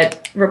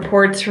 get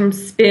reports from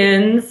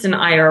SPINS and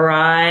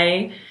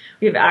IRI.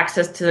 We have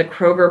access to the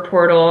Kroger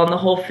portal and the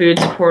Whole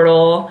Foods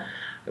portal.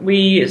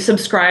 We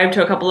subscribe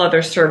to a couple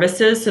other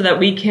services so that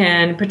we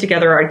can put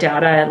together our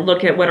data and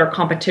look at what our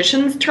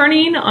competition's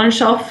turning on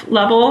shelf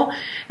level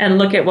and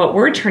look at what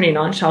we're turning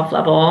on shelf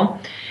level.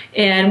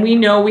 And we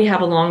know we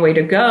have a long way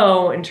to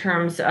go in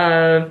terms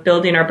of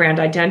building our brand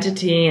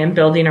identity and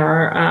building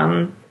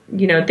our,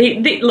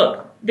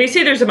 they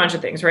say there's a bunch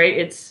of things,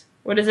 right?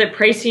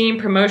 Pricing,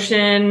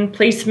 promotion,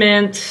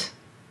 placement.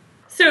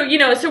 So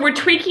we're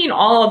tweaking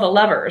all of the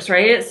levers,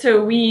 right?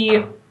 So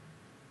we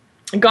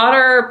got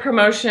our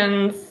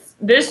promotions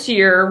this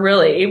year,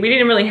 really, we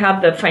didn't really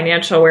have the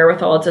financial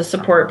wherewithal to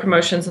support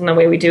promotions in the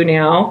way we do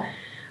now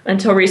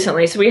until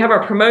recently. So we have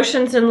our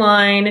promotions in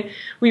line.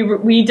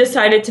 We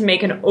decided to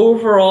make an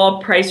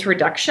overall price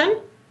reduction.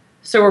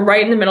 So we're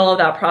right in the middle of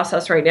that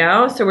process right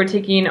now. So we're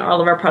taking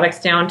all of our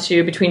products down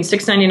to between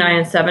 $6.99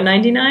 and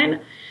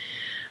 $7.99.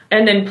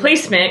 And then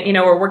placement,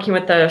 we're working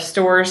with the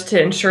stores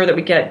to ensure that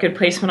we get good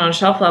placement on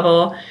shelf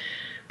level.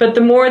 But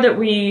the more that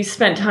we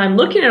spent time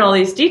looking at all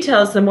these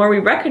details, the more we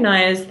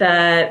recognized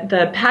that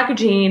the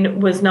packaging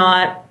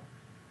wasn't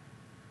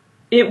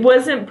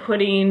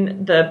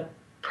putting the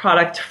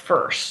product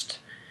first.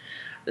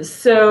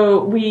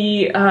 So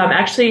we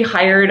actually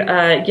hired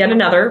yet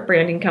another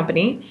branding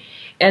company,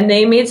 and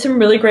they made some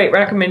really great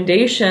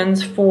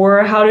recommendations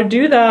for how to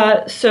do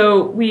that.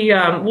 So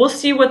we'll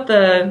see what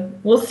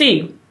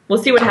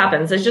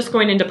happens. It's just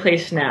going into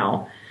place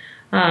now.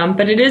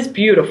 But it is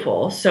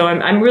beautiful, so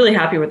I'm really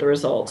happy with the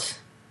results.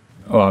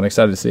 Oh, I'm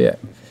excited to see it.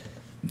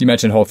 You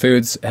mentioned Whole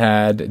Foods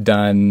had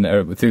done,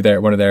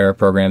 one of their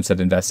programs had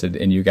invested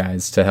in you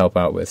guys to help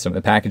out with some of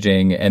the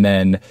packaging, and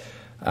then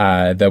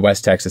the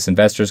West Texas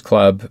Investors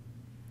Club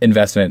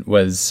investment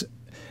was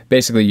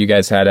basically you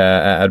guys had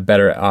a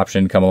better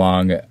option come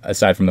along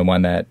aside from the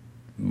one that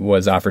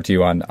was offered to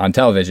you on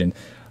television.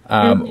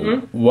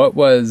 What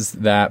was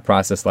that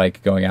process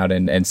like, going out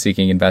and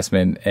seeking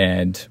investment,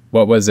 and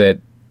what was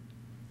it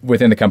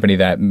within the company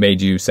that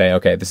made you say,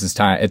 okay,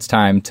 it's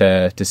time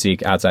to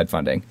seek outside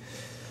funding?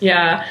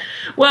 Yeah.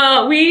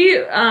 Well, we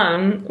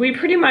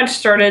pretty much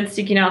started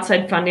seeking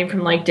outside funding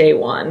from like day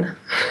one.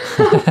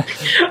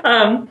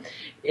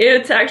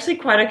 It's actually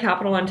quite a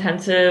capital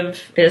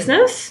intensive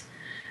business.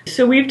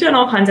 So we've done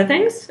all kinds of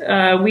things.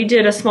 We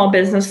did a small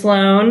business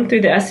loan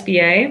through the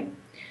SBA.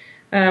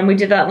 We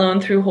did that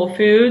loan through Whole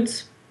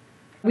Foods.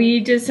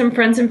 We did some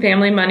friends and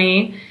family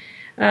money.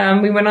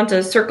 We went on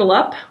to Circle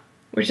Up,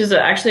 which is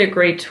actually a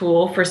great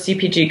tool for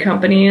CPG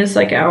companies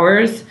like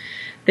ours.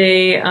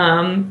 They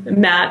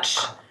match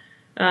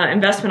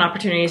investment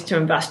opportunities to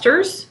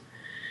investors.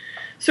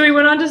 So we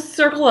went on to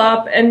Circle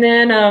Up, and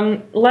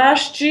then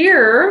last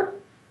year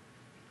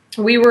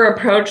we were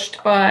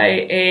approached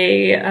by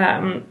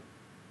a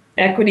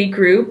equity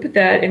group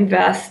that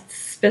invests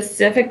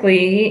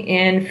specifically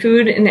in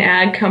food and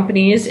ag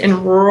companies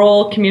in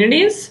rural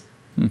communities.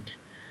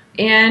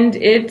 And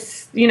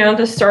it's,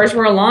 the stars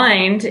were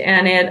aligned,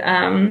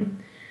 and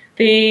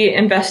they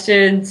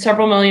invested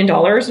several $1 million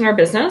in our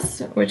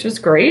business, which was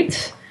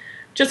great.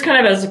 Just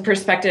kind of as a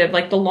perspective,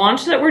 like the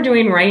launch that we're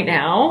doing right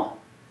now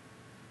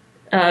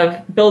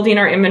of building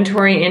our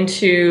inventory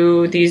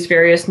into these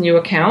various new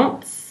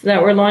accounts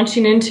that we're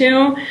launching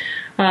into,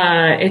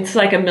 it's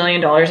like $1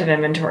 million of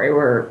inventory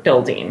we're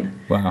building.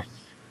 Wow.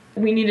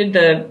 We needed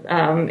the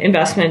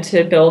investment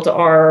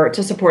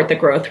to support the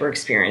growth we're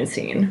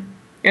experiencing.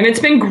 And it's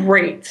been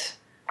great.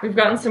 We've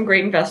gotten some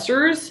great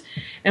investors,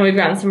 and we've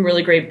gotten some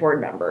really great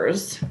board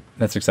members.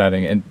 That's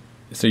exciting. And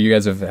so you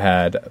guys have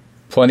had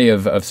plenty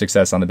of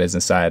success on the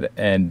business side,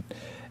 and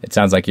it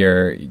sounds like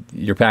your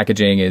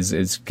packaging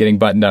is getting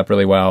buttoned up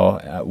really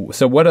well.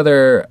 So what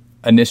other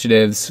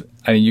initiatives,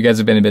 you guys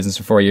have been in business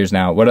for 4 years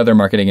now, what other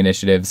marketing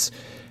initiatives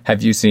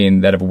have you seen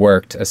that have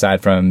worked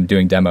aside from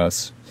doing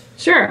demos?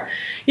 Sure.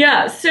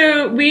 Yeah.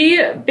 So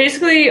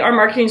our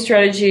marketing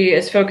strategy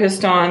is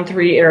focused on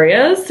 3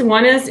 areas.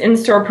 One is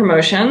in-store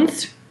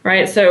promotions,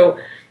 right? So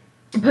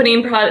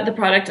putting the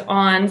product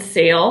on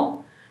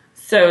sale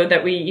so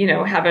that we,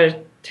 have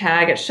a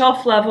tag at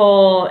shelf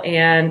level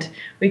and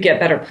we get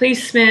better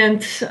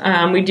placement.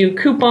 We do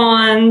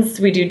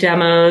coupons, we do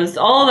demos,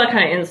 all of that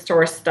kind of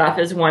in-store stuff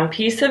is one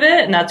piece of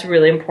it, and that's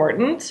really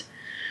important.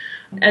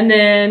 And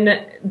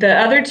then the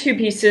other 2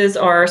 pieces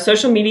are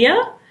social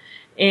media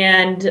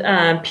and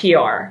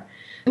PR.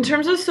 In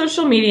terms of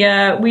social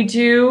media, we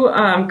do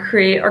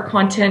create our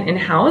content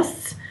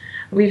in-house.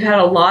 We've had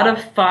a lot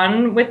of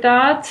fun with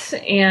that,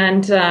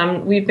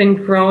 and we've been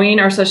growing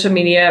our social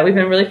media. We've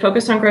been really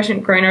focused on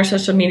growing our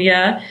social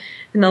media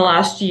in the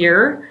last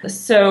year.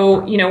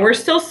 So, we're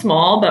still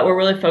small, but we're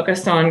really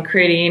focused on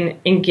creating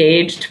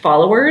engaged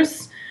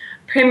followers,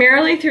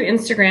 primarily through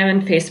Instagram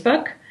and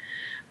Facebook.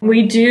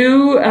 We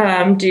do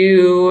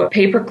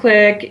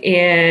pay-per-click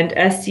and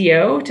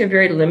SEO for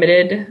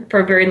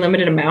a very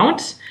limited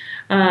amount,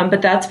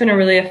 but that's been a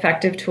really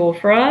effective tool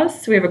for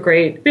us. We have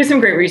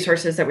some great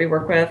resources that we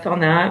work with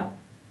on that.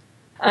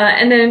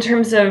 And then in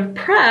terms of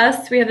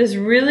press, we have this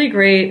really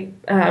great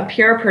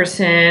PR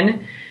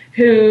person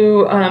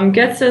who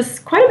gets us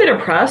quite a bit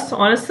of press,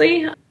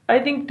 honestly. I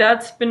think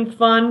that's been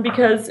fun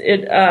because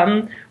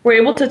we're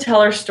able to tell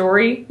our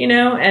story,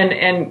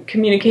 and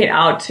communicate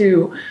out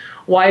to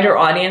wider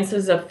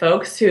audiences of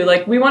folks who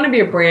we want to be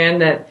a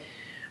brand that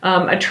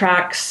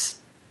attracts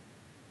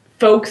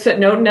folks that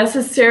don't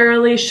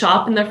necessarily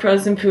shop in the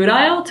frozen food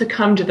aisle to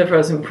come to the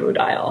frozen food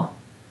aisle.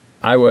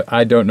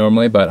 I don't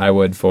normally, but I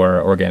would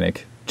for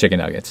organic chicken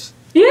nuggets.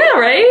 Yeah,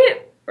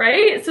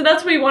 right. So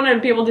that's what we want to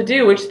be able to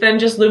do, which then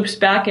just loops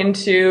back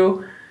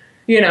into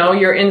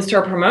your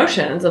in-store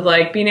promotions of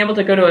being able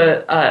to go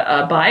to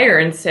a buyer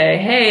and say,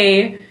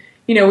 hey,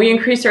 we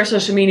increased our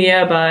social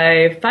media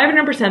by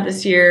 500%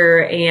 this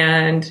year,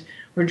 and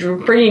we're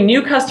bringing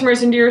new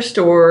customers into your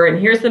store, and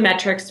here's the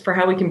metrics for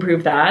how we can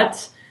prove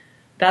that.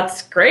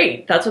 That's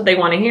great. That's what they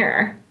want to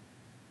hear.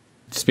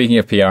 Speaking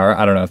of PR,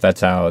 I don't know if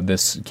that's how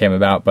this came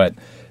about, but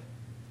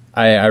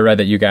I read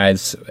that you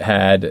guys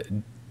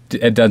had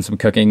done some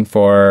cooking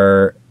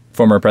for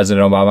former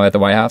President Obama at the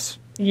White House.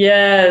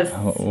 Yes.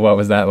 What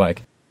was that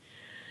like?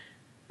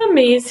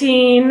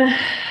 Amazing.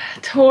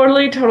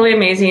 Totally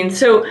amazing.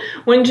 So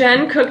when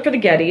Jen cooked for the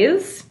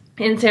Gettys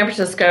in San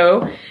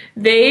Francisco,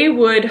 they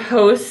would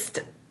host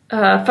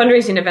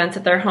fundraising events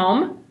at their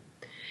home.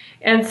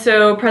 And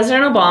so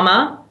President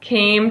Obama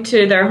came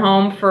to their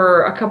home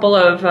for a couple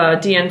of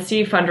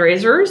DNC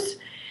fundraisers.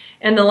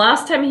 And the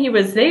last time he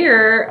was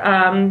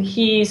there,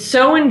 he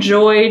so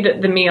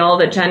enjoyed the meal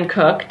that Jen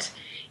cooked,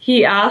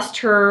 he asked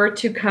her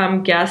to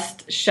come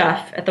guest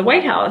chef at the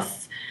White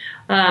House.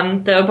 The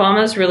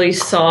Obamas really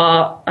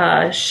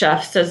saw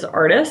chefs as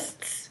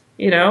artists,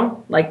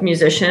 like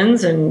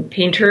musicians and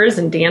painters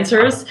and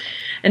dancers.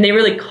 And they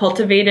really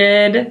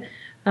cultivated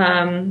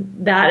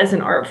that as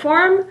an art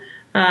form.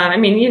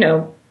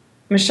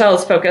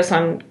 Michelle's focus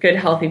on good,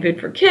 healthy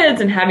food for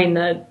kids and having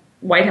the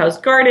White House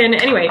garden.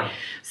 Anyway,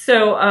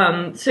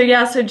 so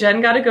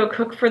Jen got to go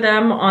cook for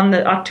them on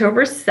the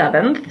October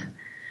 7th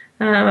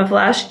of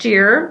last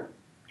year.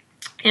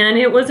 And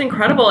it was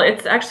incredible.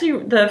 It's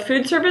actually, the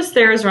food service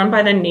there is run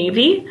by the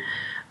Navy.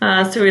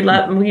 So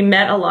we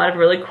met a lot of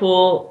really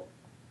cool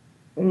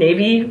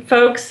Navy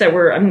folks that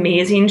were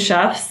amazing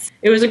chefs.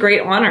 It was a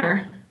great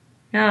honor.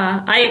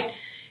 Yeah. I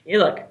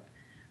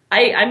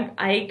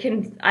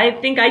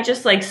think I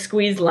just like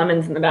squeezed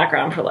lemons in the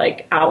background for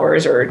like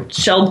hours, or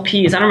shelled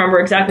peas. I don't remember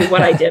exactly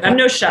what I did. I'm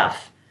no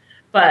chef,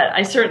 but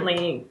I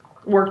certainly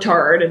worked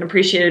hard and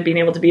appreciated being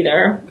able to be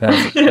there.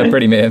 That's a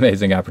pretty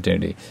amazing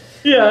opportunity.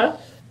 Yeah.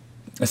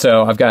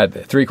 So I've got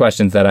 3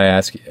 questions that I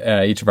ask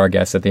each of our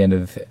guests at the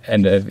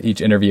end of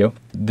each interview.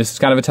 This is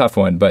kind of a tough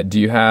one, but do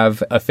you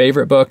have a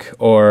favorite book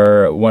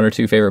or 1 or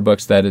 2 favorite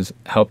books that has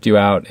helped you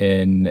out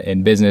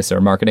in business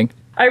or marketing?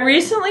 I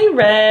recently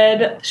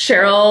read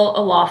Cheryl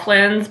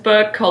O'Loughlin's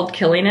book called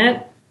Killing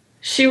It.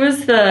 She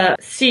was the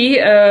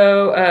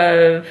CEO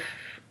of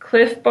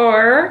Cliff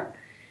Bar,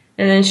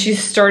 and then she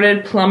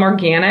started Plum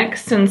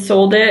Organics and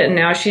sold it, and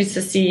now she's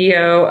the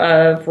CEO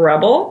of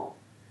Rebel.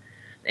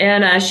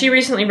 And she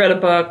recently read a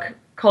book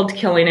called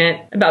Killing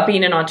It about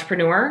being an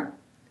entrepreneur.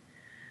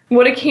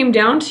 What it came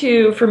down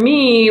to for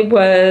me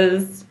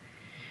was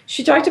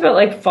she talked about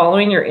like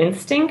following your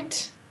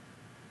instinct,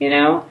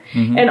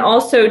 and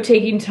also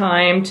taking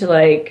time to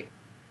like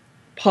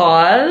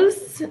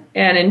pause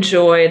and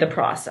enjoy the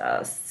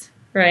process,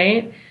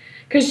 right?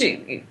 Because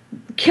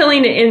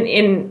killing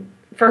it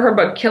for her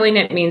book, killing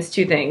it means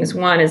 2 things.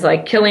 One is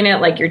like killing it,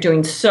 like you're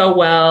doing so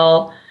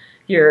well,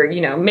 you're,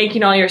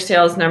 making all your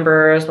sales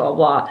numbers, blah,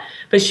 blah.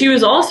 But she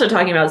was also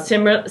talking about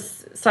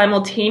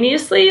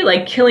simultaneously,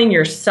 like killing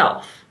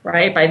yourself,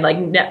 right?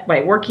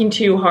 By working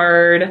too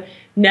hard,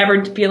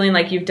 never feeling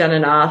like you've done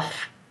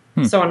enough,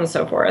 so on and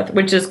so forth,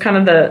 which is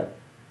kind of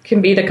can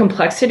be the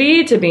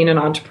complexity to being an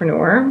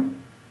entrepreneur.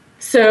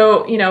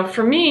 So,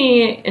 for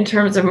me, in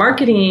terms of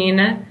marketing,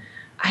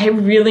 I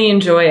really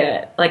enjoy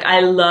it. Like,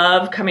 I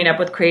love coming up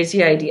with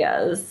crazy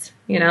ideas.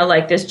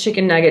 Like this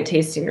chicken nugget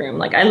tasting room.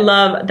 Like, I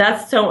love,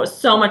 that's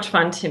so much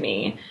fun to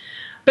me.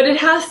 But it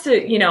has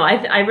to,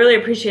 I really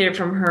appreciate it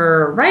from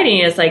her writing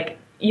is like,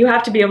 you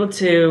have to be able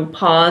to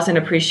pause and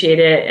appreciate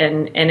it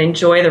and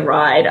enjoy the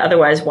ride.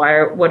 Otherwise, what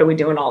are we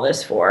doing all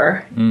this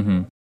for?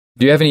 Mm-hmm.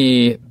 Do you have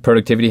any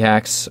productivity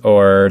hacks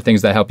or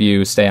things that help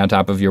you stay on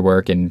top of your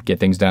work and get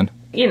things done?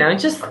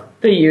 Just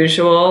the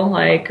usual,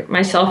 like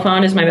my cell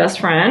phone is my best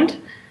friend.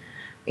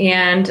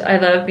 And I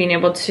love being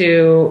able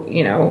to,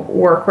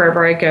 work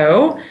wherever I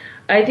go.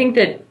 I think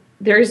that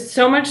there's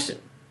so much.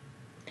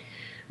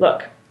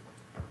 Look,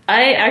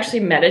 I actually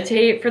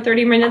meditate for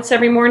 30 minutes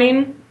every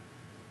morning.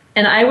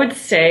 And I would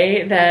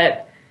say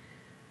that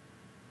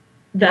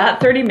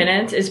 30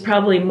 minutes is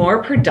probably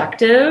more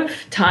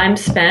productive time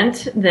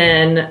spent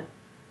than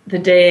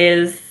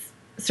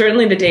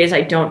certainly the days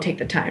I don't take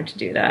the time to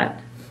do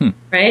that.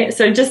 Right?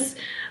 So just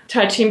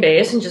touching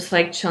base and just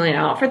like chilling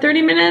out for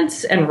 30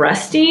 minutes and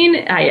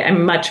resting, I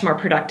am much more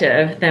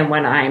productive than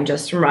when I'm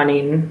just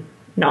running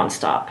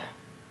nonstop.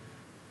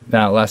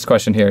 Now, last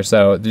question here.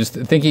 So just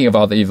thinking of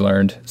all that you've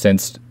learned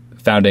since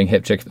founding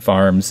Hip Chick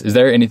Farms, is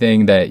there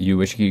anything that you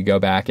wish you could go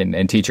back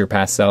and teach your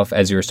past self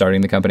as you were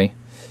starting the company?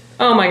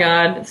 Oh my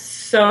God,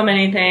 so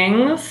many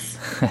things.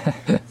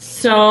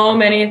 So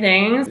many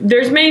things.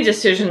 There's many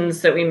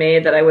decisions that we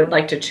made that I would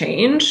like to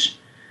change.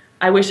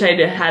 I wish I'd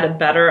had a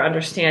better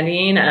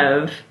understanding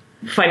of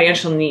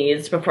financial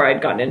needs before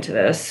I'd gotten into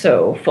this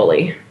so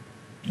fully.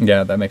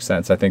 Yeah, that makes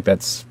sense. I think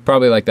that's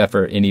probably like that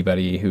for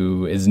anybody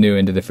who is new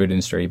into the food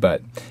industry.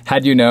 But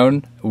had you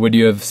known, would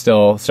you have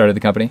still started the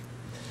company?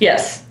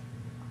 Yes.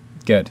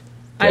 Good.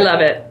 I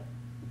love it.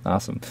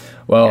 Awesome.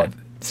 Well,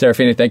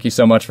 Serafina, thank you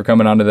so much for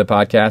coming onto the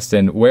podcast.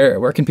 And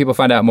where can people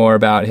find out more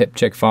about Hip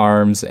Chick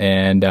Farms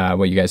and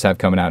what you guys have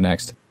coming out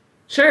next?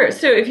 Sure.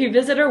 So if you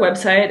visit our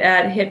website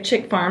at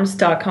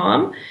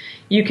hipchickfarms.com,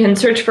 you can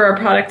search for our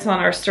products on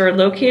our store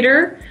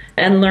locator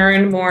and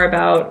learn more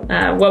about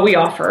what we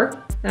offer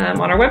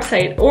on our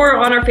website or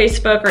on our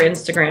Facebook or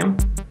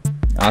Instagram.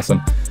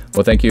 Awesome.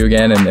 Well, thank you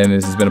again, and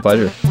this has been a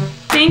pleasure.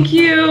 Thank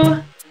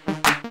you.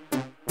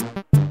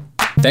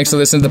 Thanks for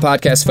listening to the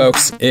podcast,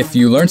 folks. If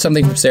you learned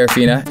something from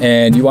Serafina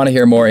and you want to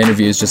hear more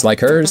interviews just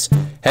like hers,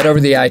 head over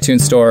to the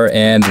iTunes store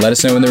and let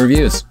us know in the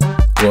reviews.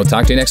 We'll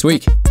talk to you next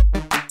week.